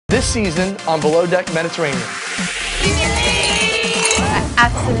this season on Below Deck Mediterranean. I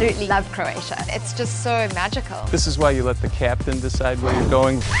absolutely love Croatia. It's just so magical. This is why you let the captain decide where you're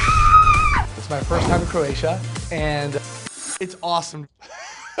going. It's my first time in Croatia, and it's awesome.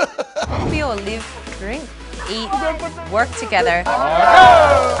 We all live, drink, eat, work together.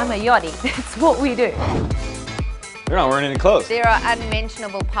 I'm a yachty. That's what we do. You're not wearing any clothes. There are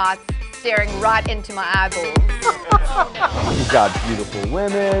unmentionable parts staring right into my eyeballs. You've got beautiful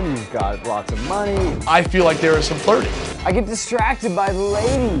women, you've got lots of money. I feel like there is some flirting. I get distracted by the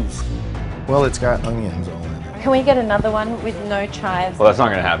ladies. Well, it's got onions all in it. Can we get another one with no chives? Well, that's not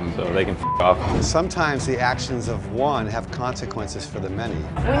gonna happen, so they can f off. Sometimes the actions of one have consequences for the many.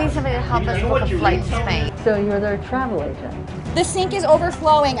 We need somebody to help us book a flight to Spain. So you're their travel agent. The sink is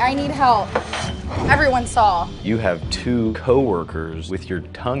overflowing. I need help. Everyone saw. You have two co-workers with your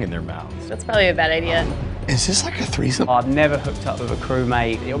tongue in their mouths. That's probably a bad idea. Is this like a threesome? I've never hooked up with a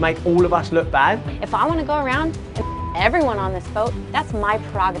crewmate. It'll make all of us look bad. If I want to go around and everyone on this boat, that's my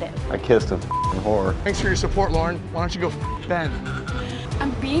prerogative. I kissed a whore. Thanks for your support, Lauren. Why don't you go Ben?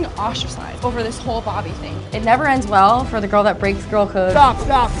 I'm being ostracized over this whole Bobby thing. It never ends well for the girl that breaks girl code. Stop.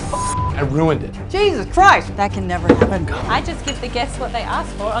 I ruined it. Jesus Christ! That can never happen. I just give the guests what they ask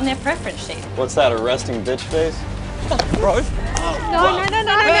for on their preference sheet. What's that, a resting bitch face? Bro. No.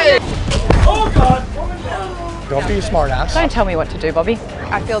 Oh, God. Don't be a smartass. Don't tell me what to do, Bobby.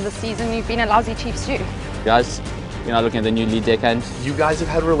 I feel this season you've been a lousy chief stew. Guys, you're not looking at the new lead deckhand. You guys have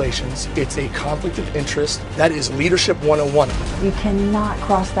had relations. It's a conflict of interest. That is leadership 101. You cannot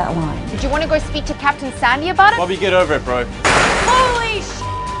cross that line. Did you want to go speak to Captain Sandy about it? Bobby, get over it, bro. Holy sh!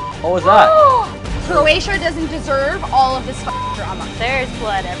 What was that? Croatia doesn't deserve all of this drama. There's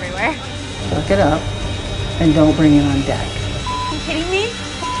blood everywhere. Look it up and don't bring it on deck. Are you kidding me?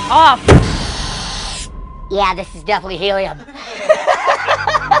 Off. Yeah, this is definitely helium.